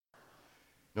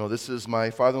No, this is my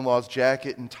father-in-law's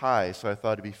jacket and tie, so I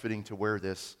thought it'd be fitting to wear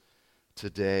this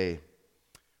today.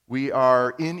 We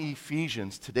are in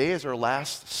Ephesians. Today is our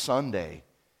last Sunday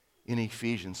in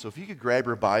Ephesians. So if you could grab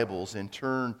your Bibles and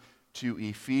turn to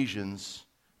Ephesians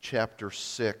chapter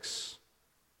 6.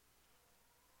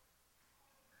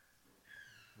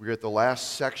 We're at the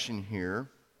last section here.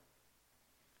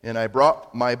 And I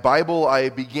brought my Bible I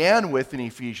began with in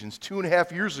Ephesians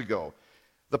 2.5 years ago.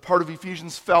 The part of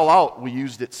Ephesians fell out. We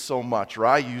used it so much, or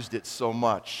I used it so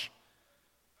much.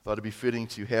 I thought it'd be fitting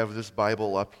to have this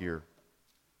Bible up here.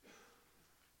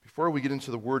 Before we get into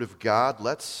the Word of God,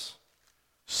 let's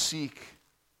seek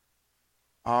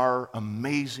our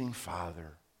amazing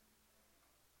Father.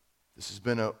 This has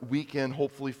been a weekend,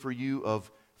 hopefully for you, of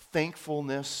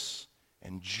thankfulness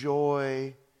and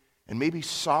joy and maybe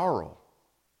sorrow.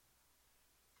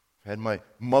 I had my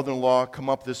mother-in-law come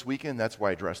up this weekend. That's why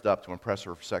I dressed up, to impress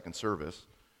her for second service.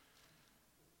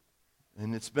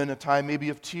 And it's been a time maybe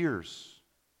of tears.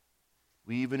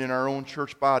 We even in our own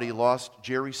church body lost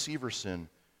Jerry Severson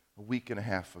a week and a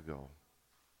half ago.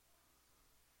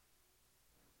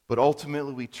 But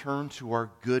ultimately we turn to our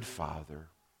good Father,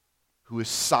 who is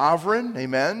sovereign,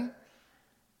 amen?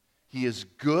 He is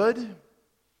good,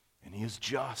 and He is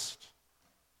just.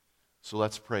 So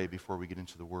let's pray before we get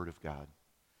into the Word of God.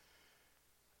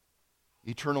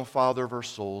 Eternal Father of our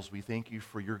souls, we thank you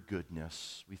for your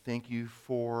goodness. We thank you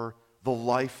for the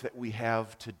life that we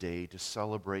have today to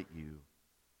celebrate you.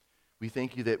 We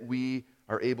thank you that we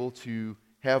are able to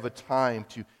have a time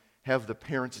to have the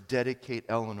parents dedicate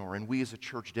Eleanor, and we as a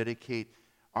church dedicate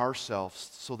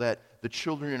ourselves so that the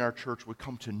children in our church would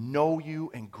come to know you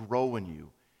and grow in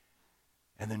you,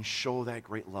 and then show that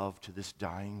great love to this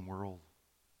dying world.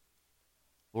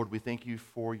 Lord, we thank you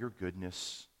for your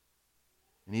goodness.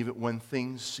 And even when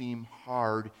things seem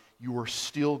hard, you are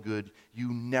still good.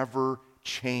 You never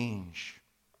change.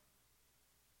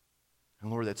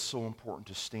 And Lord, that's so important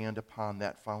to stand upon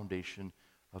that foundation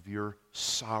of your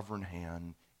sovereign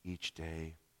hand each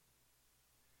day.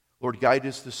 Lord, guide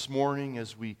us this morning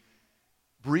as we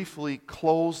briefly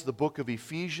close the book of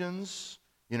Ephesians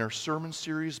in our sermon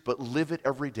series, but live it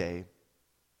every day.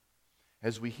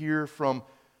 As we hear from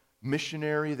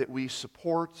missionary that we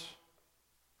support,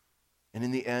 and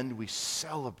in the end, we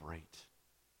celebrate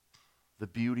the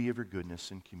beauty of your goodness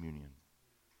in communion.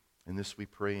 And this we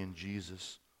pray in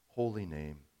Jesus' holy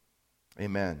name.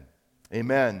 Amen.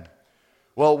 Amen.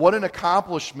 Well, what an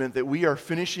accomplishment that we are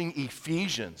finishing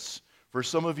Ephesians. For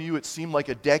some of you, it seemed like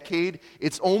a decade.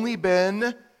 It's only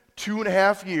been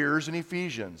 2.5 years in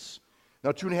Ephesians.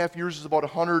 Now, 2.5 years is about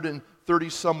 130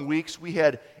 some weeks. We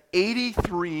had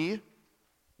 83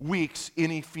 weeks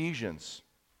in Ephesians.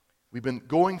 We've been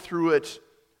going through it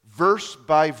verse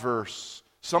by verse.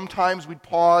 Sometimes we'd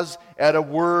pause at a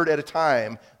word at a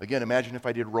time. Again, imagine if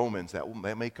I did Romans. That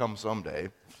may come someday.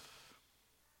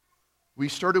 We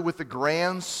started with the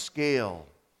grand scale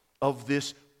of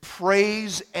this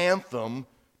praise anthem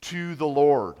to the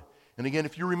Lord. And again,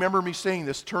 if you remember me saying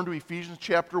this, turn to Ephesians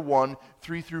chapter 1,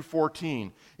 3 through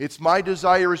 14. It's my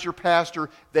desire as your pastor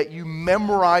that you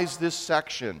memorize this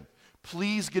section.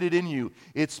 Please get it in you.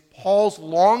 It's Paul's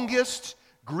longest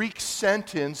Greek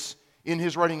sentence in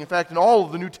his writing. In fact, in all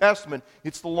of the New Testament,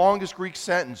 it's the longest Greek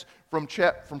sentence from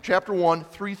chapter 1,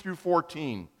 3 through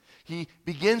 14. He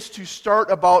begins to start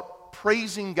about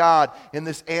praising God in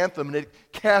this anthem, and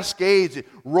it cascades. It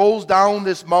rolls down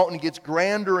this mountain, gets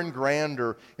grander and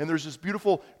grander, and there's this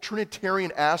beautiful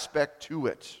Trinitarian aspect to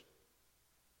it.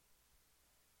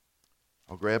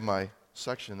 I'll grab my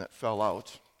section that fell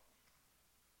out.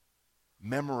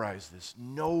 Memorize this.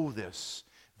 Know this.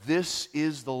 This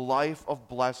is the life of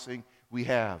blessing we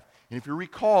have. And if you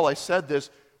recall, I said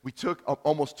this, we took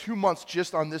almost 2 months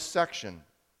just on this section.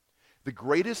 The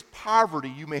greatest poverty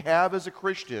you may have as a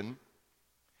Christian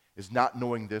is not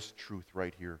knowing this truth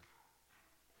right here.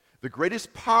 The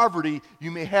greatest poverty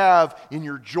you may have in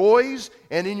your joys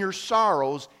and in your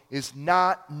sorrows is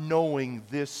not knowing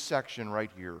this section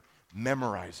right here.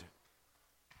 Memorize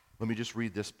it. Let me just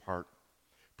read this part.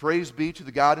 Praise be to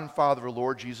the God and Father of our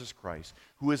Lord Jesus Christ,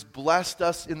 who has blessed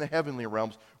us in the heavenly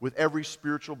realms with every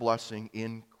spiritual blessing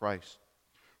in Christ.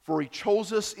 For He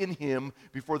chose us in Him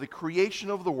before the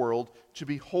creation of the world to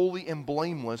be holy and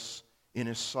blameless in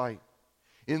His sight.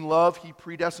 In love, He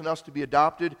predestined us to be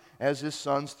adopted as His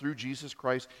sons through Jesus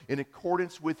Christ in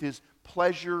accordance with His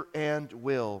pleasure and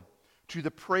will, to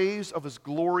the praise of His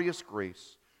glorious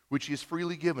grace, which He has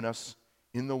freely given us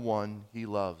in the one He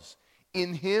loves.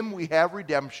 In Him we have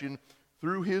redemption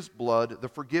through His blood, the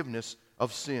forgiveness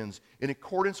of sins, in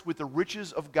accordance with the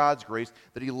riches of God's grace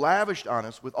that He lavished on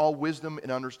us with all wisdom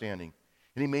and understanding.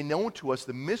 and he made known to us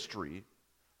the mystery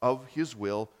of his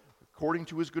will, according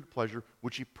to his good pleasure,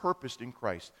 which he purposed in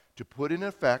Christ, to put in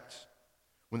effect,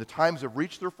 when the times have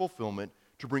reached their fulfillment,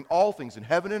 to bring all things in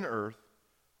heaven and earth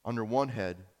under one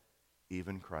head,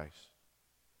 even Christ.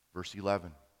 Verse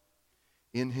 11,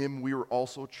 in him we were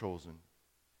also chosen,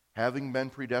 having been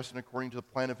predestined according to the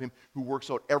plan of him who works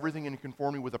out everything in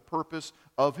conformity with the purpose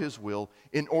of his will,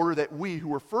 in order that we who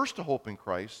were first to hope in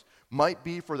Christ might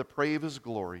be for the praise of his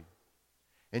glory.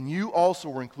 And you also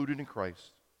were included in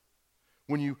Christ,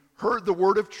 when you heard the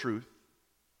word of truth,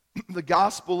 the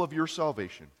gospel of your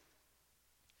salvation.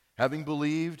 Having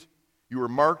believed, you were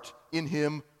marked in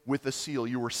him with a seal.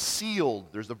 You were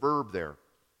sealed, there's the verb there,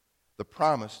 the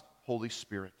promised Holy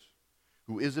Spirit,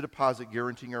 who is a deposit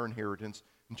guaranteeing our inheritance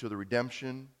until the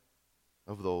redemption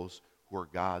of those who are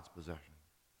God's possession,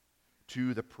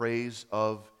 to the praise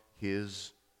of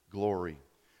his glory.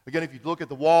 Again, if you look at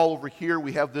the wall over here,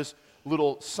 we have this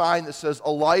little sign that says,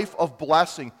 a life of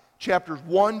blessing. Chapters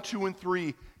 1, 2, and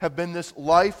 3 have been this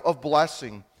life of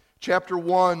blessing. Chapter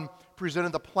 1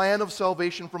 presented the plan of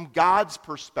salvation from God's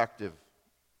perspective.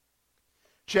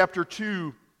 Chapter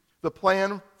 2, the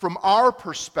plan from our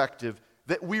perspective,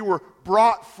 that we were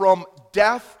brought from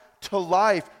death to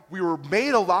life. We were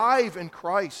made alive in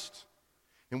Christ.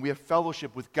 And we have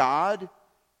fellowship with God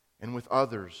and with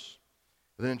others.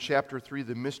 And then in chapter 3,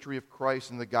 the mystery of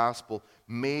Christ and the gospel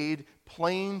made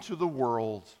plain to the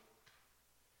world.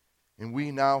 And we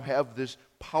now have this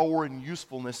power and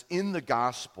usefulness in the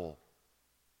gospel.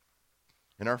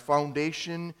 And our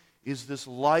foundation is this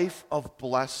life of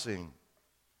blessing,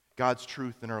 God's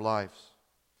truth in our lives.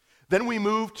 Then we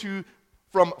move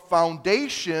from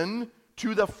foundation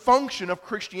to the function of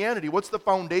Christianity. What's the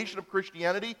foundation of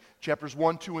Christianity? Chapters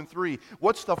 1, 2, and 3.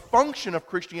 What's the function of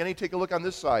Christianity? Take a look on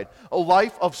this side. A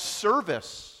life of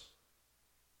service.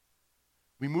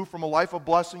 We move from a life of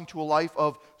blessing to a life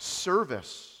of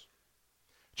service.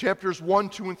 Chapters 1,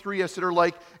 2, and 3, I said, are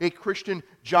like a Christian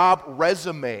job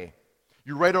resume.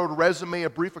 You write out a resume, a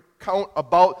brief account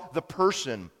about the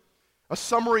person, a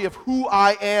summary of who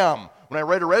I am. When I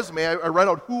write a resume, I write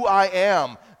out who I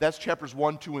am. That's chapters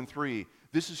 1, 2, and 3.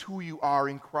 This is who you are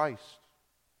in Christ.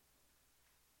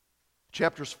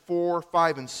 Chapters 4,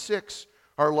 5, and 6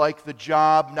 are like the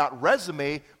job, not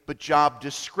resume, but job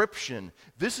description.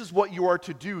 This is what you are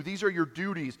to do. These are your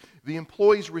duties, the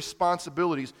employee's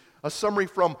responsibilities. A summary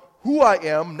from who I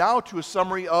am now to a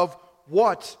summary of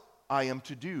what I am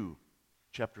to do.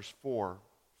 Chapters 4,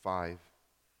 5,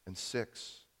 and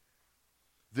 6.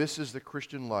 This is the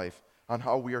Christian life on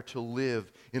how we are to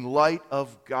live in light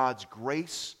of God's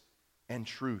grace and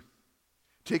truth.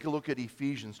 Take a look at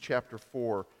Ephesians chapter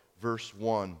 4, verse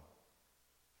 1.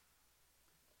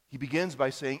 He begins by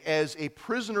saying, as a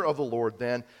prisoner of the Lord,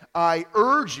 then, I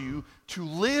urge you to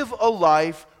live a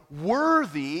life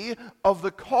worthy of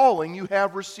the calling you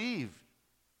have received.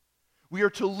 We are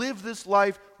to live this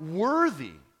life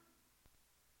worthy.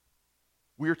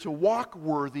 We are to walk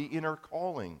worthy in our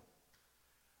calling.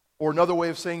 Or another way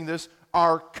of saying this,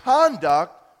 our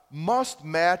conduct must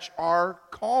match our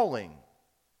calling.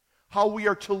 How we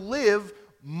are to live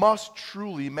must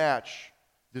truly match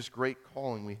this great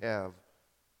calling we have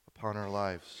upon our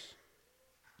lives.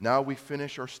 Now we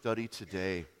finish our study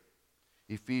today,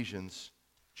 Ephesians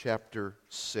chapter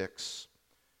 6.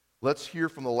 Let's hear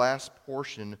from the last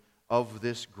portion of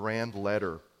this grand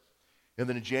letter. And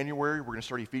then in January, we're going to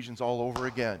start Ephesians all over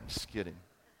again. Just kidding.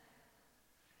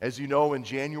 As you know, in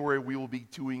January, we will be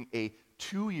doing a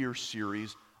 2-year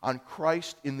series on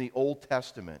Christ in the Old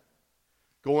Testament,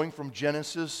 going from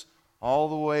Genesis all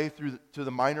the way through to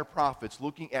the minor prophets,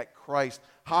 looking at Christ,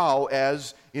 how,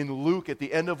 as in Luke, at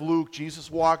the end of Luke,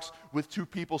 Jesus walks with 2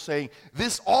 people saying,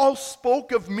 this all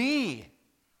spoke of me.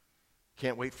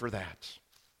 Can't wait for that.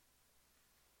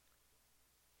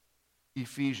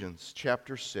 Ephesians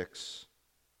chapter 6,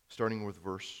 starting with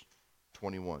verse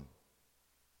 21.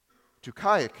 To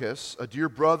Tychicus, a dear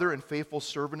brother and faithful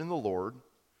servant in the Lord,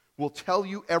 will tell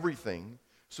you everything,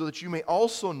 so that you may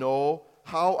also know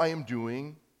how I am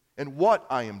doing and what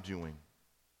I am doing.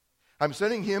 I'm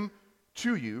sending him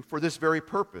to you for this very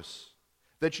purpose,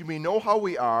 that you may know how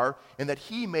we are and that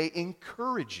he may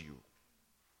encourage you.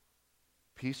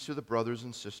 Peace to the brothers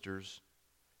and sisters,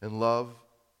 and love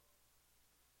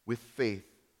with faith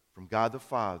from God the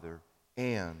Father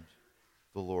and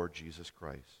the Lord Jesus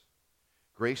Christ.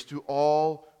 Grace to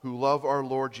all who love our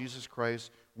Lord Jesus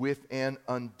Christ with an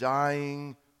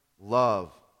undying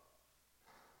love.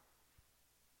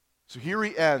 So here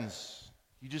he ends.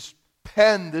 He just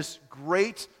penned this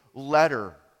great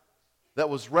letter that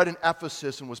was read in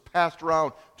Ephesus and was passed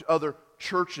around to other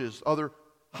churches, other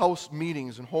house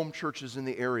meetings and home churches in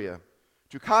the area.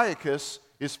 Tychicus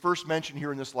is first mentioned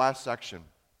here in this last section.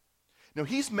 Now,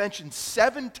 he's mentioned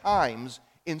 7 times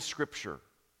in Scripture,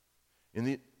 in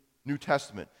the New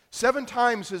Testament. 7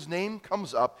 times his name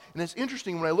comes up, and it's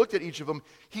interesting when I looked at each of them,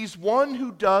 he's one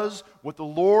who does what the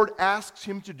Lord asks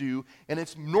him to do, and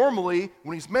it's normally,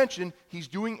 when he's mentioned, he's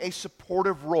doing a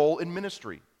supportive role in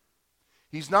ministry.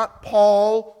 He's not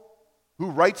Paul, who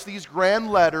writes these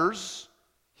grand letters.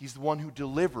 He's the one who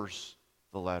delivers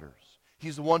the letters.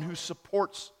 He's the one who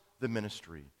supports the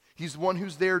ministry. He's the one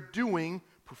who's there doing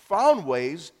profound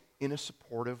ways in a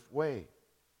supportive way.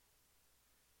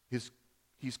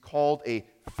 He's called a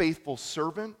faithful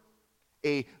servant,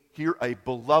 a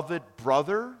beloved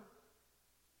brother,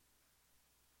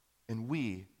 and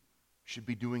we should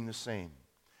be doing the same.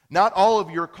 Not all of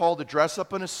you are called to dress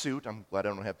up in a suit. I'm glad I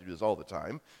don't have to do this all the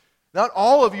time. Not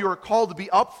all of you are called to be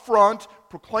up front,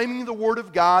 proclaiming the Word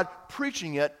of God,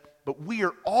 preaching it, but we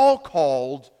are all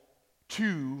called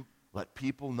to let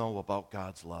people know about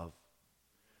God's love.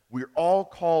 We're all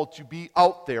called to be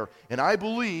out there, and I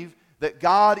believe that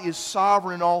God is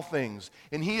sovereign in all things,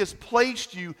 and He has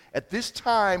placed you at this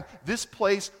time, this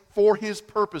place, for His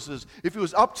purposes. If it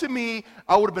was up to me,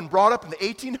 I would have been brought up in the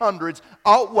 1800s,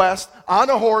 out west, on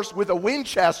a horse with a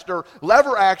Winchester,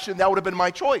 lever action. That would have been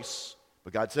my choice.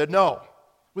 But God said no.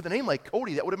 With a name like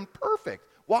Cody, that would have been perfect.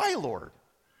 Why, Lord?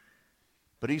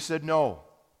 But He said no.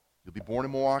 You'll be born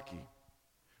in Milwaukee,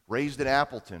 raised in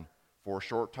Appleton for a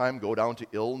short time, go down to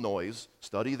Illinois,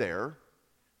 study there,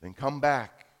 then come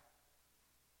back.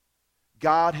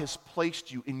 God has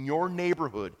placed you in your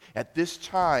neighborhood at this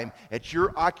time, at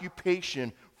your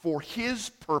occupation, for His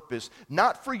purpose,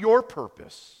 not for your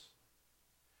purpose.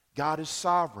 God is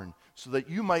sovereign, so that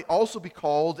you might also be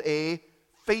called a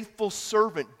faithful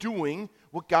servant doing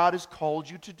what God has called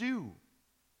you to do.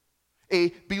 A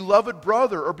beloved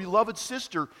brother or beloved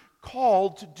sister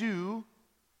called to do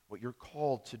what you're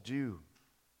called to do.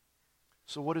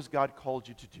 So what has God called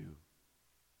you to do?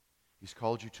 He's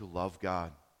called you to love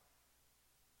God.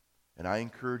 And I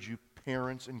encourage you,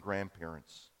 parents and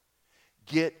grandparents,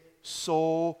 get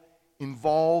so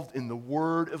involved in the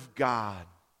Word of God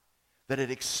that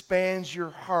it expands your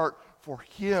heart for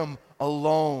Him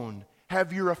alone.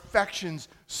 Have your affections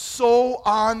so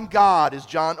on God, as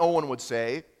John Owen would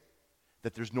say,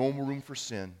 that there's no more room for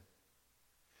sin.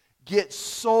 Get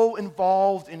so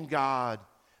involved in God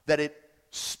that it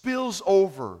spills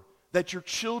over, that your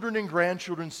children and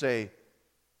grandchildren say,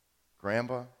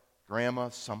 Grandma,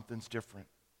 something's different.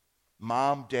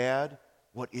 Mom, Dad,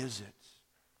 what is it?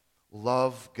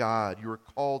 Love God. You are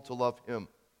called to love Him.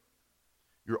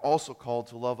 You're also called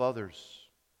to love others.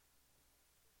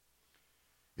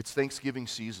 It's Thanksgiving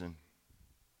season.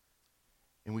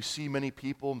 And we see many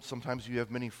people, and sometimes you have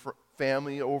many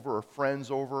family over or friends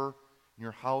over in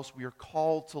your house. We are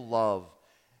called to love.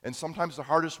 And sometimes the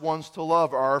hardest ones to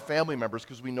love are our family members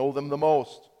because we know them the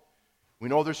most. We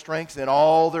know their strengths and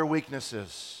all their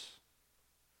weaknesses.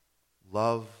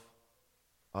 Love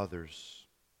others.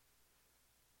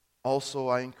 Also,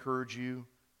 I encourage you,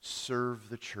 serve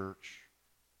the church.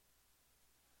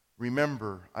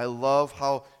 Remember, I love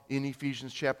how in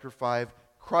Ephesians chapter 5,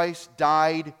 Christ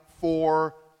died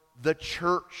for the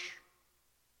church.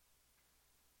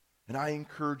 And I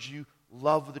encourage you,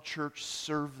 love the church,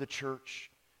 serve the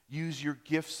church. Use your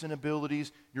gifts and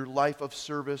abilities, your life of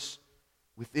service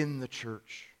within the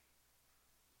church.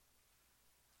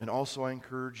 And also I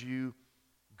encourage you,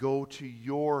 go to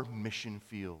your mission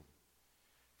field.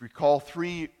 If you recall,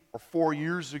 3 or 4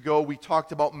 years ago, we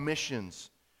talked about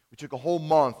missions. We took a whole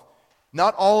month.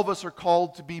 Not all of us are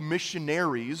called to be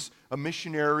missionaries. A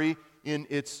missionary, in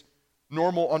its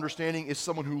normal understanding, is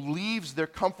someone who leaves their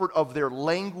comfort of their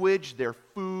language, their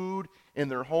food,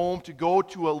 and their home to go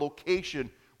to a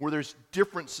location where there's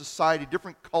different society,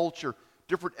 different culture,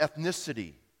 different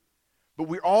ethnicity. But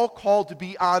we're all called to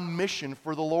be on mission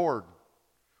for the Lord.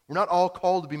 We're not all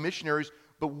called to be missionaries,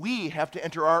 but we have to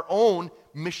enter our own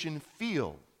mission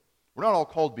field. We're not all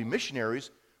called to be missionaries,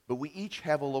 but we each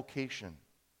have a location.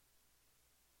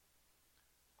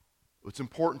 What's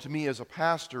important to me as a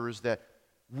pastor is that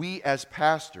we as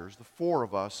pastors, the 4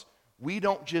 of us, we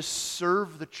don't just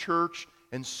serve the church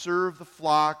and serve the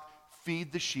flock,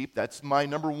 feed the sheep. That's my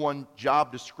number 1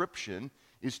 job description,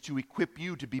 is to equip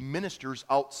you to be ministers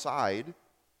outside.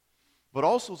 But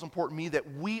also it's important to me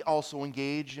that we also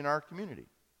engage in our community.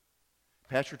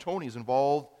 Pastor Tony is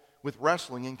involved with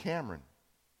wrestling in Cameron.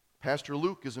 Pastor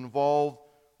Luke is involved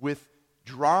with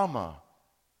drama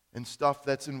and stuff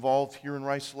that's involved here in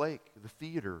Rice Lake, the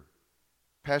theater.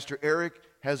 Pastor Eric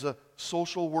has a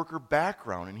social worker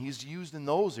background, and he's used in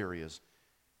those areas.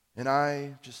 And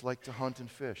I just like to hunt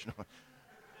and fish.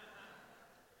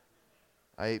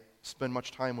 I spend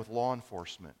much time with law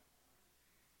enforcement.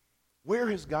 Where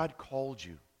has God called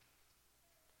you?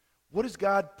 What has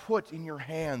God put in your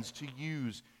hands to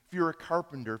use? If you're a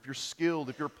carpenter, if you're skilled,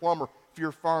 if you're a plumber, if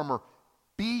you're a farmer,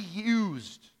 be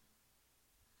used.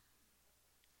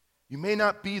 You may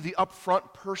not be the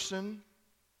upfront person,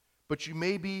 but you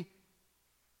may be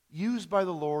used by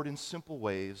the Lord in simple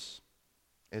ways,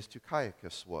 as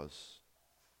Tychicus was,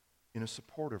 in a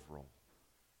supportive role.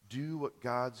 Do what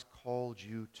God's called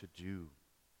you to do.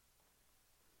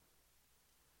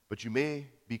 But you may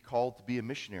be called to be a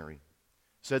missionary.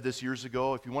 Said this years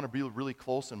ago, if you want to be really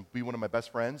close and be one of my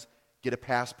best friends, get a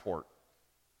passport.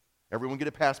 Everyone get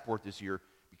a passport this year,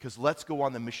 because let's go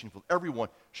on the mission field. Everyone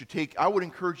should take, I would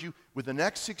encourage you, with the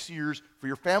next 6 years, for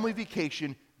your family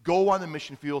vacation, go on the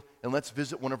mission field and let's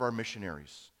visit one of our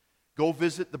missionaries. Go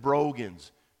visit the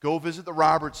Brogans. Go visit the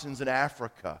Robertsons in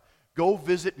Africa. Go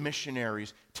visit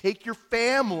missionaries. Take your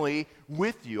family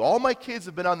with you. All my kids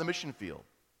have been on the mission field.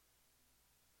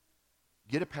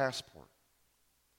 Get a passport.